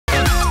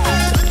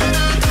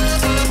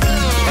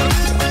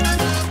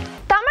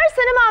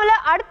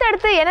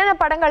அடுத்தடுத்து என்னென்ன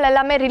படங்கள்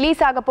எல்லாமே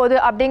ரிலீஸ் ஆக போகுது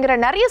அப்படிங்கிற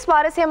நிறைய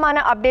சுவாரஸ்யமான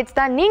அப்டேட்ஸ்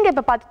தான் நீங்க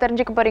இப்ப பார்த்து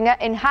தெரிஞ்சுக்க போறீங்க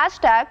இன்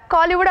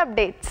 #Kollywood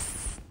updates.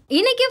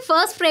 இன்னைக்கு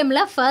ஃபர்ஸ்ட்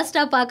ஃப்ரேம்ல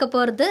ஃபர்ஸ்டா பார்க்க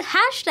போறது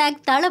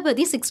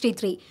 #தளபதி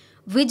 63.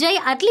 விஜய்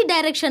அட்லி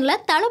டைரக்ஷன்ல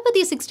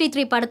தளபதி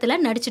 63 படத்துல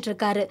நடிச்சிட்டு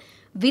இருக்காரு.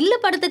 வில்லு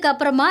படத்துக்கு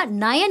அப்புறமா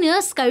 9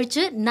 இயர்ஸ்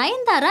கழிச்சு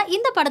நயன்தாரா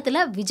இந்த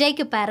படத்துல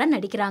விஜய்க்கு பேரா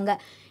நடிக்கிறாங்க.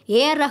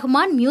 ஏஆர்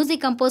ரஹ்மான்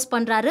மியூசிக் கம்போஸ்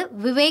பண்றாரு.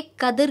 விவேக்,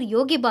 கதிர்,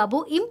 யோகி பாபு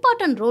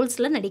இம்பார்ட்டன்ட்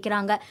ரோல்ஸ்ல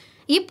நடிக்கிறாங்க.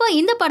 இப்போ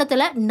இந்த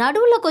படத்துல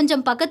நடுவுல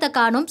கொஞ்சம் பக்கத்தை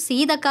காணும்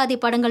சீதக்காதி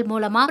படங்கள்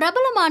மூலமா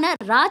பிரபலமான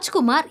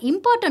ராஜ்குமார்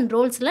இம்பார்ட்டன்ட்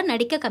ரோல்ஸ்ல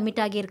நடிக்க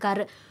கமிட்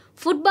ஆகியிருக்காரு.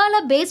 ஃபுட்பாலை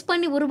பேஸ்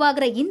பண்ணி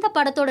உருவாகிற இந்த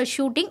படத்தோட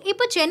ஷூட்டிங்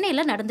இப்போ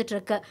சென்னையில் நடந்துட்டு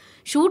இருக்கு.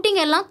 ஷூட்டிங்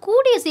எல்லாம்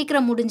கூடிய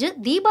சீக்கிரம் முடிஞ்சு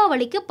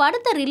தீபாவளிக்கு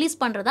படத்தை ரிலீஸ்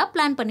பண்றதா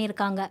பிளான்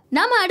பண்ணியிருக்காங்க.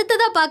 நாம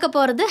அடுத்ததா பார்க்க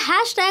போறது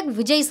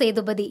 #விஜய்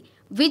சேதுபதி.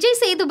 விஜய்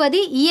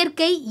சேதுபதி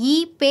இயற்கை,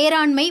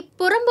 பேராண்மை,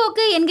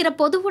 புறம்போக்கு என்கிற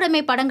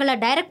பொதுவுடைமை படங்களை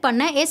டைரக்ட்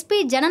பண்ண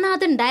SP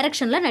ஜனநாதன்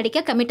டைரக்ஷன்ல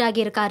நடிக்க கமிட்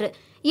ஆகியிருக்காரு.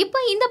 இப்போ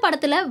இந்த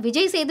படத்துல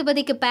விஜய்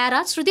சேதுபதிக்கு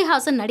பேரா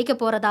ஸ்ருதிஹாசன் நடிக்க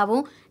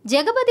போறதாவும்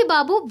ஜெகபதி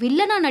பாபு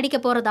வில்லனா நடிக்க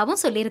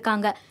போறதாவும்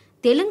சொல்லியிருக்காங்க.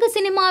 தெலுங்கு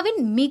சினிமாவின்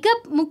மிக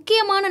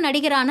முக்கியமான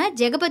நடிகரான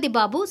ஜெகபதி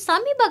பாபு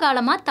சமீப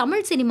காலமா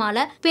தமிழ்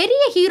சினிமால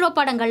பெரிய ஹீரோ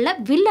படங்கள்ல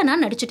வில்லனா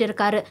நடிச்சிட்டு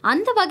இருக்காரு.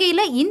 அந்த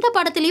வகையில இந்த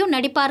படத்திலயும்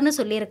நடிப்பார்னு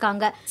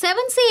சொல்லியிருக்காங்க.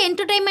 7C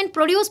என்டர்டைன்மெண்ட்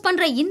ப்ரொடியூஸ்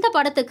பண்ற இந்த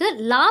படத்துக்கு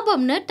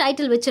லாபம்னு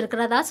டைட்டில்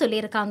வச்சிருக்கிறதா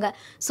சொல்லியிருக்காங்க.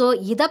 சோ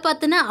இத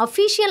பத்தின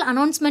அபிஷியல்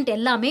அனௌன்ஸ்மெண்ட்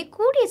எல்லாமே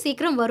கூடிய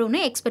சீக்கிரம்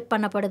வரும்னு எக்ஸ்பெக்ட்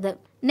பண்ணப்படுது.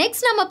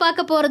 நெக்ஸ்ட் நம்ம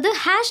பார்க்க போறது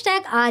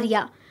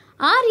 #ஆர்யா.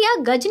 ஆர்யா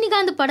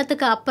கஜினிகாந்த்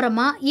படத்துக்கு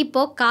அப்புறமா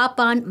இப்போ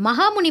காப்பான்,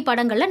 மகாமுனி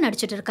படங்கள்ல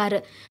நடிச்சிட்டு இருக்காரு.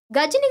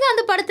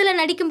 கஜினிகாந்த் படத்துல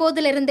நடிக்கும்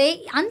போதுல இருந்தே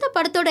அந்த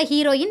படத்தோட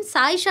ஹீரோயின்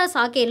சாயிஷா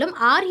சாகேலும்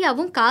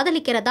ஆர்யாவும்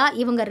காதலிக்கிறதா,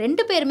 இவங்க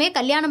 2 பேருமே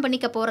கல்யாணம்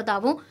பண்ணிக்க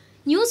போறதாவும்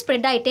நியூஸ்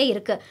ஸ்ப்ரெட் ஆயிட்டே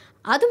இருக்கு.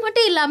 அது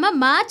மட்டும் இல்லாம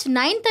மார்ச்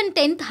 9th and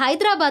 10th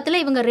ஹைதராபாத்ல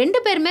இவங்க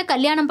 2 பேருமே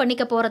கல்யாணம்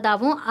பண்ணிக்க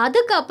போறதாவும்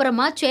அதுக்கு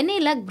அப்புறமா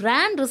சென்னையில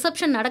கிராண்ட்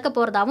ரிசப்ஷன் நடக்க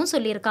போறதாவும்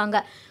சொல்லியிருக்காங்க.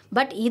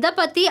 பட் இதை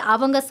பத்தி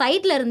அவங்க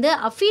சைட்ல இருந்து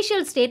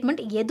அஃபீஷியல்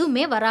ஸ்டேட்மெண்ட்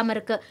எதுவுமே வராம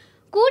இருக்கு.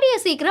 கூடிய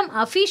சீக்கிரம்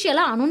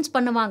அஃபீஷியலா அனௌன்ஸ்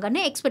பண்ணுவாங்கன்னு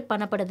எக்ஸ்பெக்ட்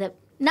பண்ணப்படுது.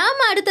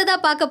 நாம அடுத்ததா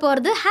பார்க்க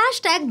போறது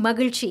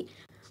 #மகிழ்ச்சி.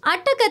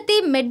 அட்டகத்தி,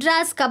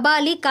 மெட்ராஸ்,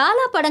 கபாலி,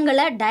 காலா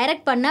படங்களை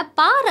டைரக்ட் பண்ண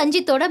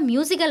ரஞ்சித்தோட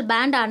மியூசிக்கல்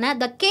பேண்டான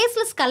த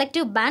கேஸ்லெஸ்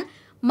கலெக்டிவ் பேண்ட்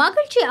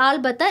மகிழ்ச்சி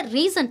ஆல்பத்தை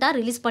ரீசெண்டா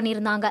ரிலீஸ்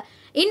பண்ணியிருந்தாங்க.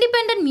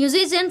 இண்டிபெண்டன்ட்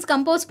மியூசிஷியன்ஸ்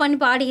கம்போஸ் பண்ணி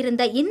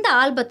பாடியிருந்த இந்த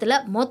ஆல்பத்துல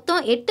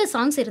மொத்தம் 8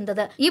 சாங்ஸ்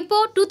இருந்தது. இப்போ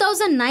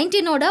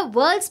 2019ஓட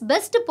வேர்ல்ட்ஸ்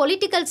பெஸ்ட்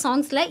பொலிட்டிக்கல்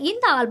சாங்ஸ்ல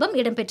இந்த ஆல்பம்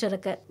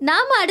இடம்பெற்றிருக்கு.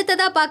 நாம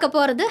அடுத்ததா பார்க்க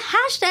போறது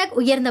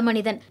 #உயர்ந்த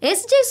மனிதன்.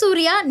 SJ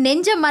சூர்யா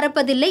நெஞ்ச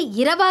மறப்பதில்லை,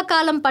 இரவா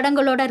காலம்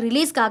படங்களோட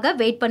ரிலீஸ்க்காக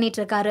வெயிட்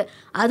பண்ணிட்டு இருக்காரு.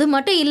 அது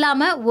மட்டும்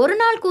இல்லாம ஒரு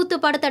நாள் கூத்து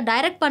படத்தை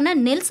டைரக்ட் பண்ண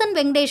நெல்சன்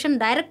வெங்கடேஷன்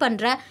டைரக்ட்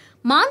பண்ற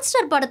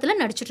மான்ஸ்டர் படத்துல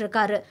நடிச்சிட்டு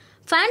இருக்காரு.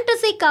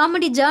 ஃபேண்டசி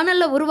காமெடி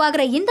ஜேர்னல்ல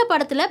உருவாகிற இந்த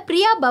படத்துல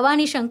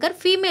பிரியாபவானிசங்கர்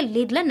ஃபீமேல்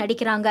லீட்ல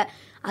நடிக்கிறாங்க.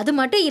 அது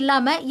மட்டும்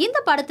இல்லாம இந்த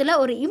படத்துல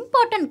ஒரு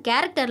இம்பார்ட்டன்ட்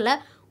கேரக்டர்ல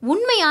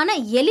உண்மையான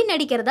எலி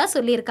நடிக்கிறதா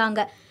சொல்லியிருக்காங்க.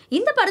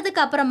 இந்த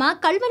படத்துக்கு அப்புறமா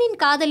கல்வனின்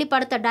காதலி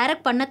படத்தை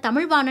டைரக்ட் பண்ண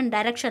தமிழ்வாணன்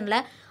டைரக்ஷன்ல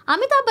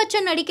அமிதாப்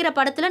பச்சன் நடிக்கிற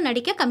படத்துல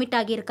நடிக்க கமிட்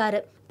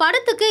ஆகியிருக்காரு.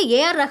 படத்துக்கு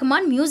ஏஆர்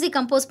ரஹ்மான் மியூசிக்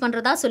கம்போஸ்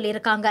பண்றதா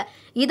சொல்லியிருக்காங்க.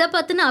 இதை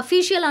பத்தின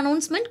அஃபீஷியல்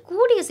அனௌன்ஸ்மெண்ட்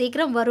கூடிய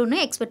சீக்கிரம் வரும்னு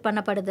எக்ஸ்பெக்ட்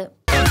பண்ணப்படுது.